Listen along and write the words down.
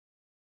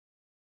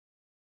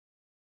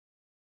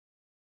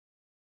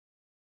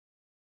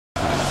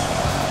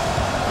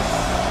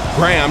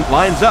Graham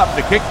lines up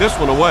to kick this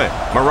one away.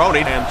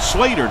 Maroney and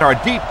Slater are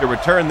deep to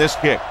return this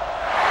kick.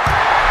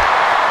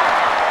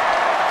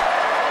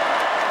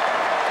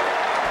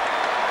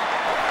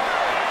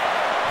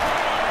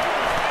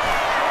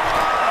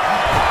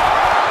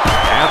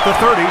 At the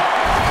 30.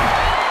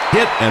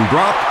 Hit and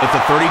dropped at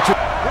the 32.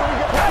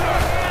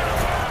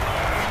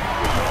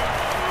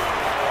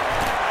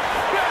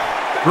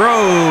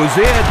 Throws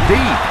it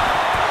deep.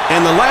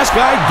 And the last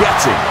guy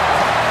gets it.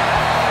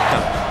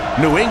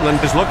 New England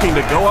is looking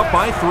to go up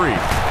by 3.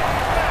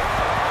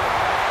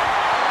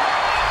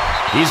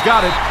 He's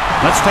got it.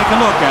 Let's take a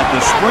look at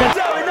the sprint.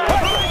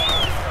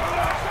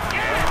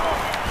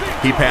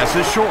 He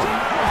passes short.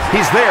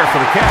 He's there for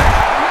the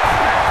catch.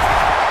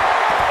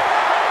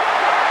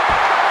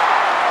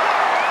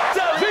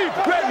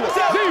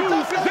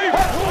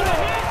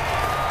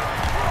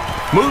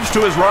 Moves to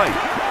his right.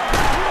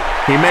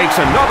 He makes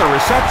another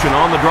reception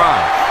on the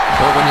drive.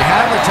 But when you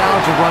have the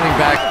talented running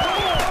back.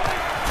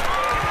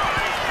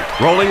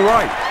 Rolling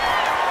right.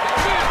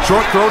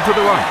 Short throw to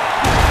the right.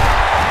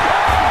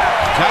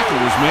 Tackle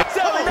was made.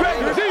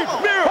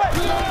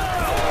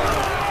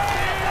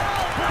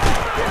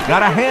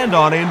 Got a hand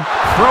on him.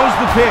 Throws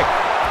the pick.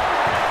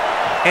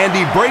 And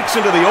he breaks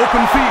into the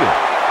open field.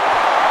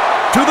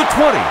 To the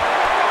 20.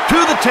 To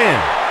the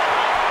 10.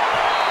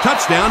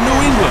 Touchdown,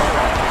 New England.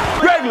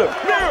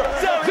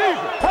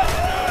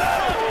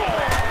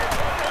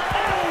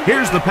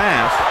 Here's the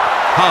pass.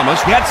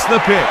 Thomas gets the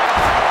pick.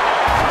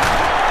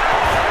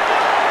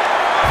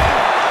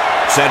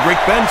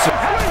 Cedric Benson.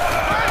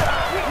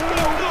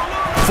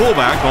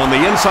 Fullback on the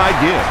inside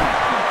give.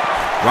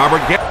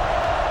 Robert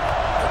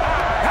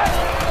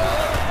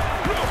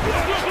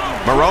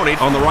Maroney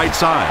on the right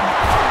side.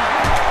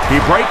 He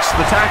breaks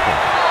the tackle.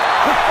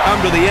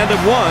 Come to the end of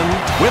one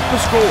with the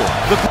score.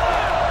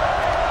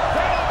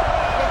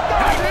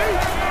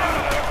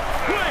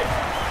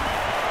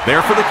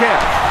 There for the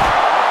catch.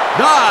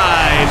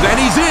 Dives, and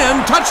he's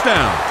in.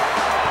 Touchdown.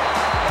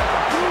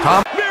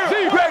 Tom.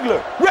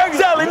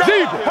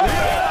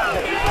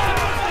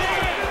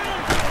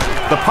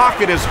 The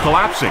pocket is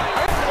collapsing.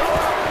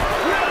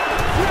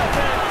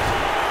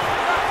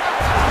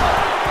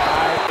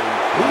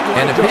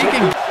 And if he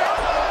can...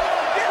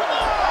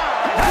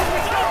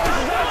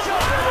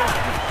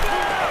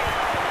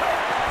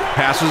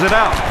 Passes it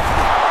out.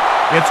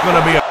 It's going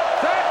to be a...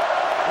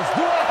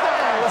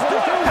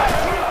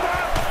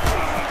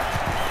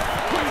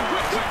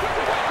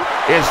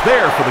 Is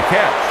there for the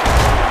catch.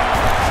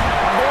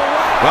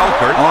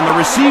 Welkert on the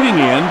receiving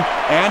end,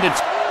 and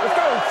it's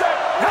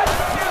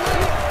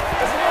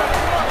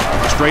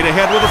straight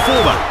ahead with a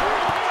fullback.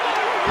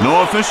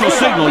 No official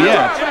signal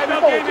yet.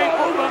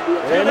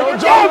 Ain't no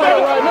job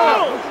right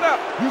now.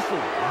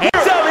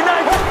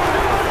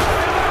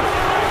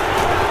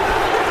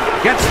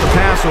 Gets the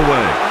pass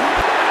away.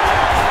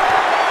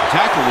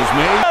 Tackle is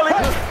made.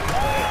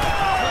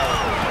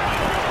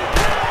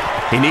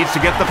 He needs to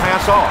get the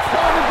pass off.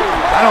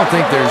 I don't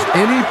think there's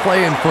any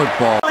play in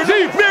football.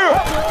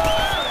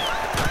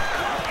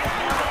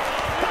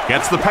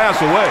 Gets the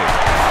pass away.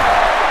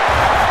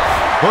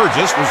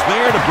 Burgess was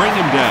there to bring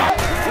him down.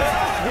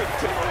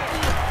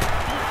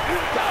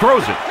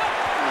 Throws it.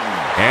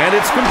 And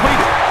it's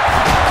completed.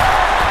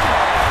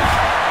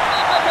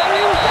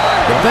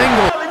 The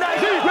Bengals.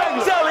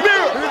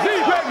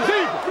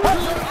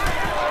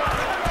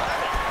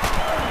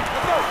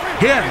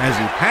 Hit as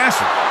he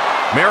passes.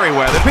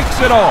 Merriweather picks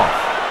it off.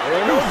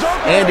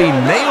 And he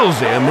nails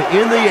him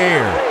in the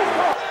air.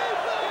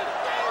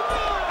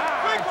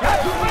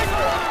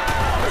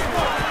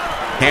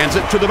 Hands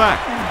it to the back.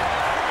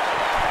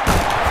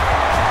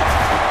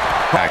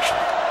 Action.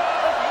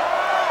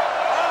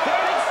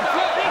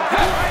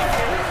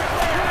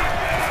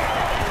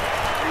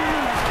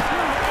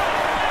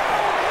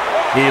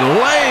 He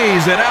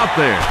lays it out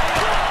there.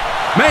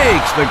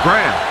 Makes the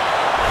grab.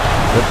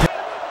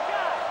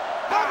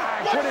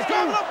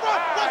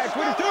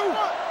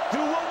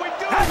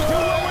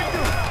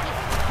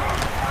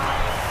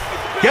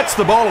 Gets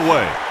the ball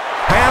away.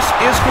 Pass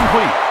is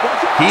complete.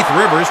 Keith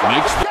Rivers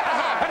makes the...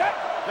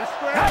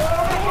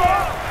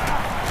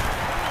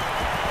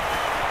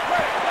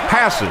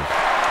 Passes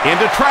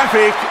into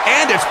traffic,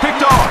 and it's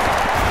picked off.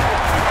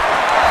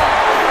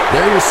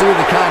 There you see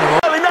the kind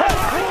of...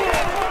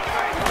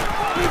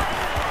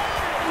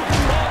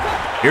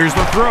 Here's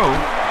the throw.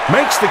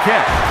 Makes the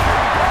catch.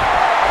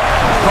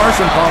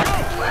 Carson Palmer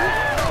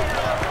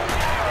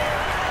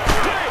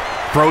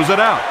throws it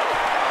out.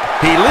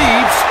 He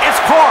leaves. It's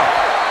caught.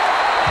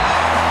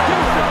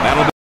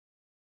 That'll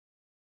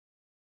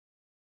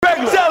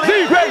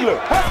be regular.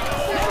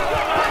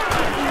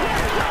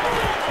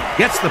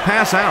 Gets the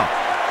pass out.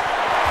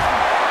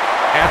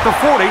 At the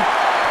 40,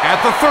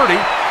 at the 30,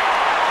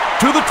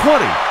 to the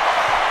 20,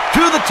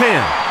 to the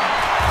 10.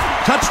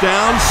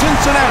 Touchdown,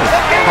 Cincinnati.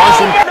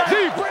 Carson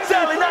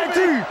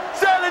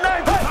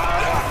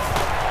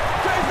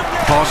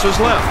tosses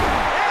left.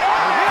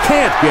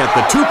 Can't get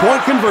the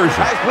two-point conversion.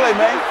 Nice play,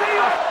 man.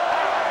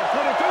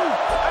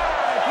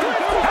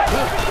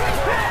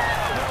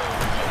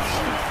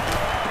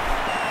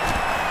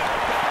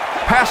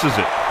 Passes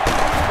it.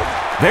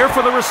 There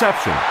for the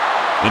reception.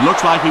 It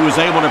looks like he was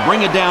able to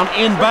bring it down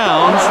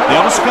inbounds.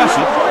 They'll discuss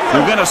it.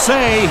 They're going to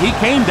say he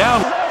came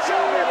down.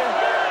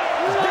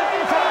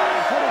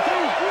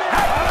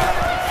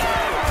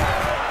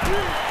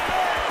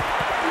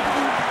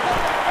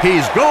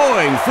 He's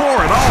going for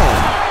it all.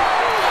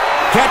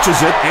 Catches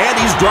it, and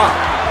he's dropped.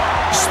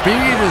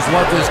 Speed is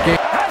what this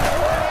game...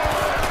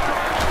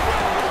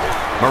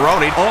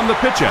 Maroney on the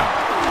pitch out.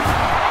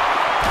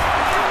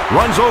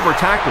 Runs over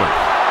tackler.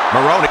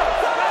 Maroney.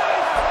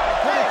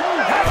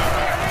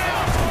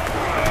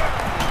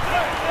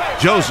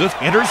 Joseph,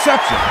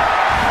 interception.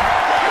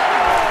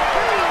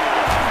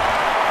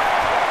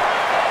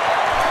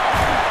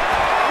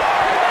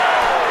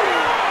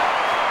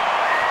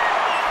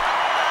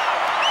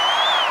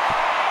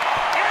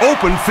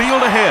 Open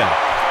field ahead.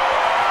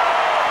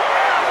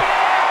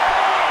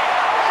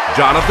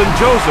 Jonathan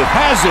Joseph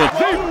has it.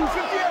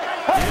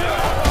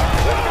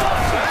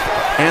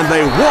 And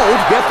they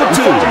won't get the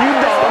two.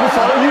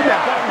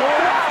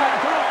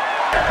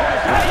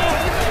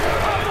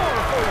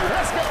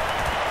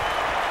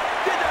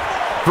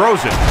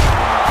 Throws it.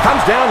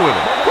 Comes down with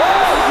it.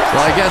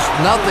 Well, I guess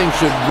nothing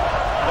should...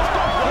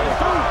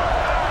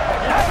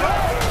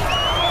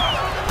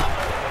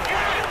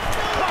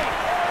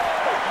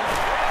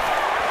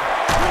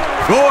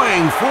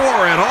 Going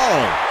for it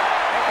all.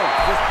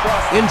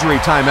 Injury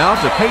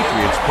timeout. The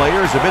Patriots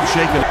player is a bit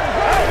shaken.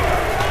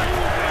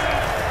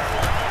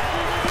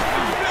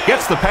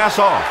 Gets the pass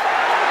off.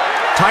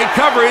 Tight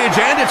coverage,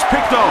 and it's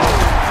picked off.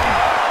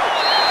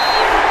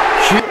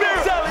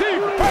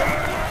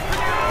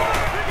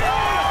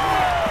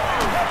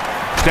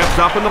 Steps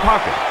up in the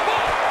pocket.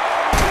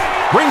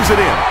 Brings it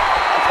in.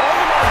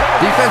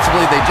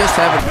 Defensively, they just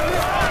haven't...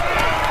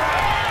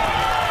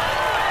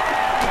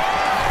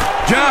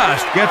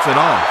 Just gets it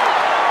off.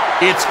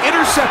 It's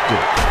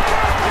intercepted.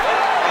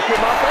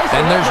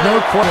 And there's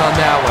no point on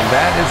that one.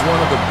 That is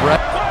one of the...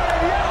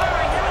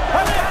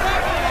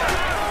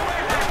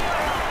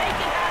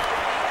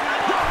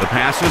 The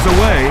pass is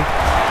away.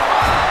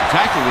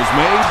 Tackle was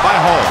made by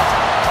Hall.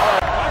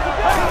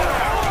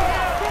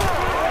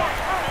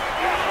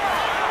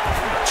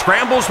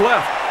 Scrambles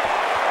left.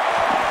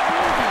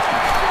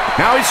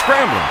 Now he's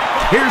scrambling.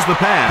 Here's the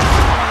pass.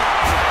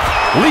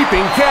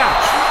 Leaping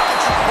catch.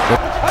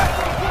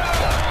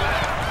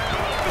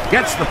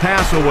 Gets the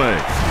pass away.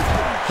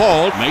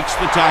 Hall makes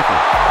the tackle.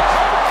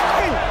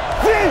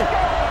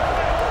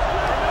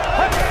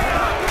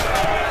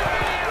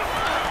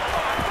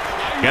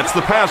 Gets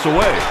the pass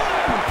away.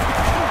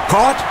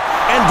 Caught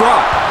and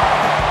dropped.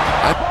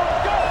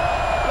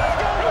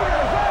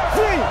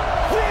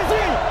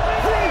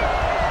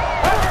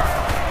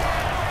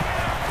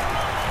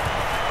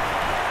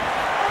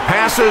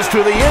 Passes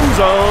to the end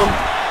zone.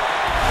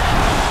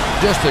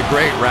 Just a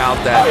great route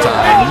that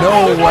time.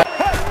 No way.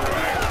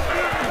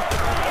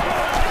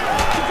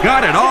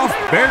 Got it off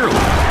barely.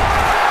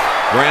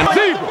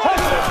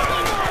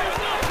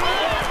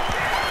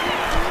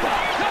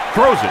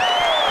 Throws it.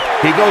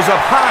 He goes up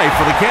high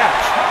for the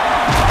catch.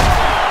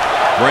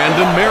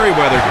 Brandon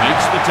Merriweather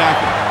makes the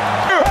tackle.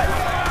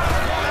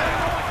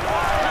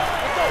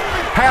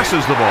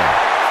 Passes the ball.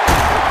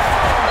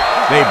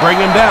 They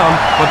bring him down,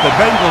 but the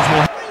Bengals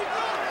will...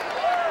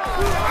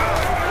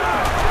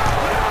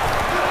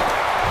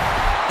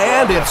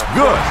 And it's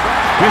good.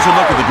 Here's a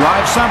look at the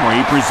drive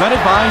summary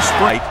presented by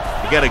Sprite.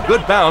 To get a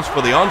good bounce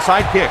for the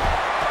onside kick.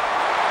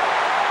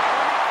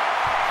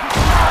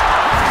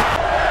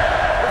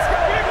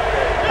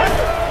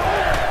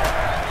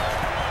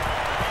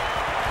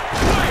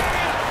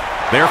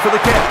 There for the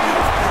catch.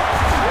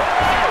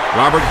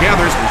 Robert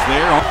Gathers is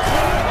there.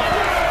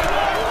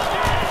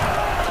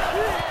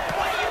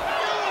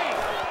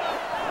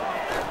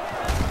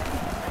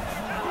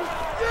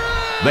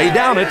 They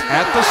down it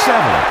at the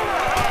 7.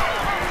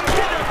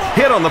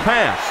 Hit on the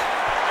pass.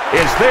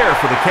 It's there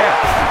for the catch.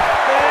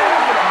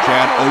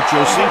 Chad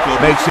Ochocinco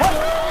makes it.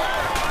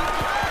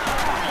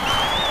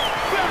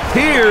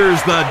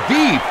 Here's the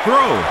deep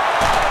throw.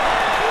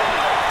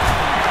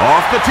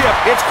 Off the tip.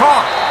 It's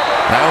caught.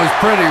 That was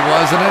pretty,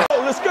 wasn't it?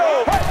 Let's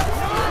go.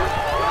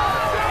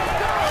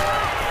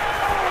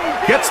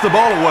 Gets the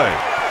ball away.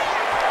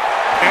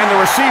 And the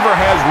receiver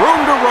has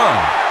room to run.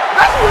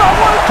 That's what I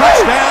want to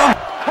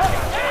Touchdown.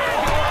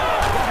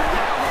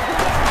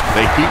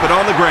 They keep it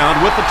on the ground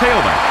with the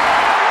tailback.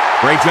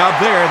 Great job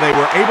there. They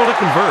were able to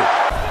convert.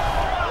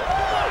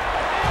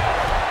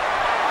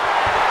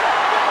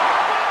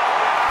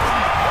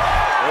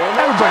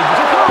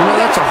 You know,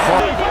 that's a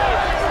hard...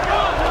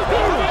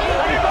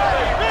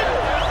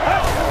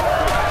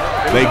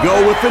 They go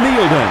with the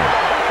kneel down.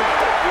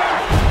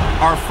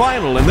 Our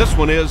final in this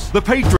one is the Patriots.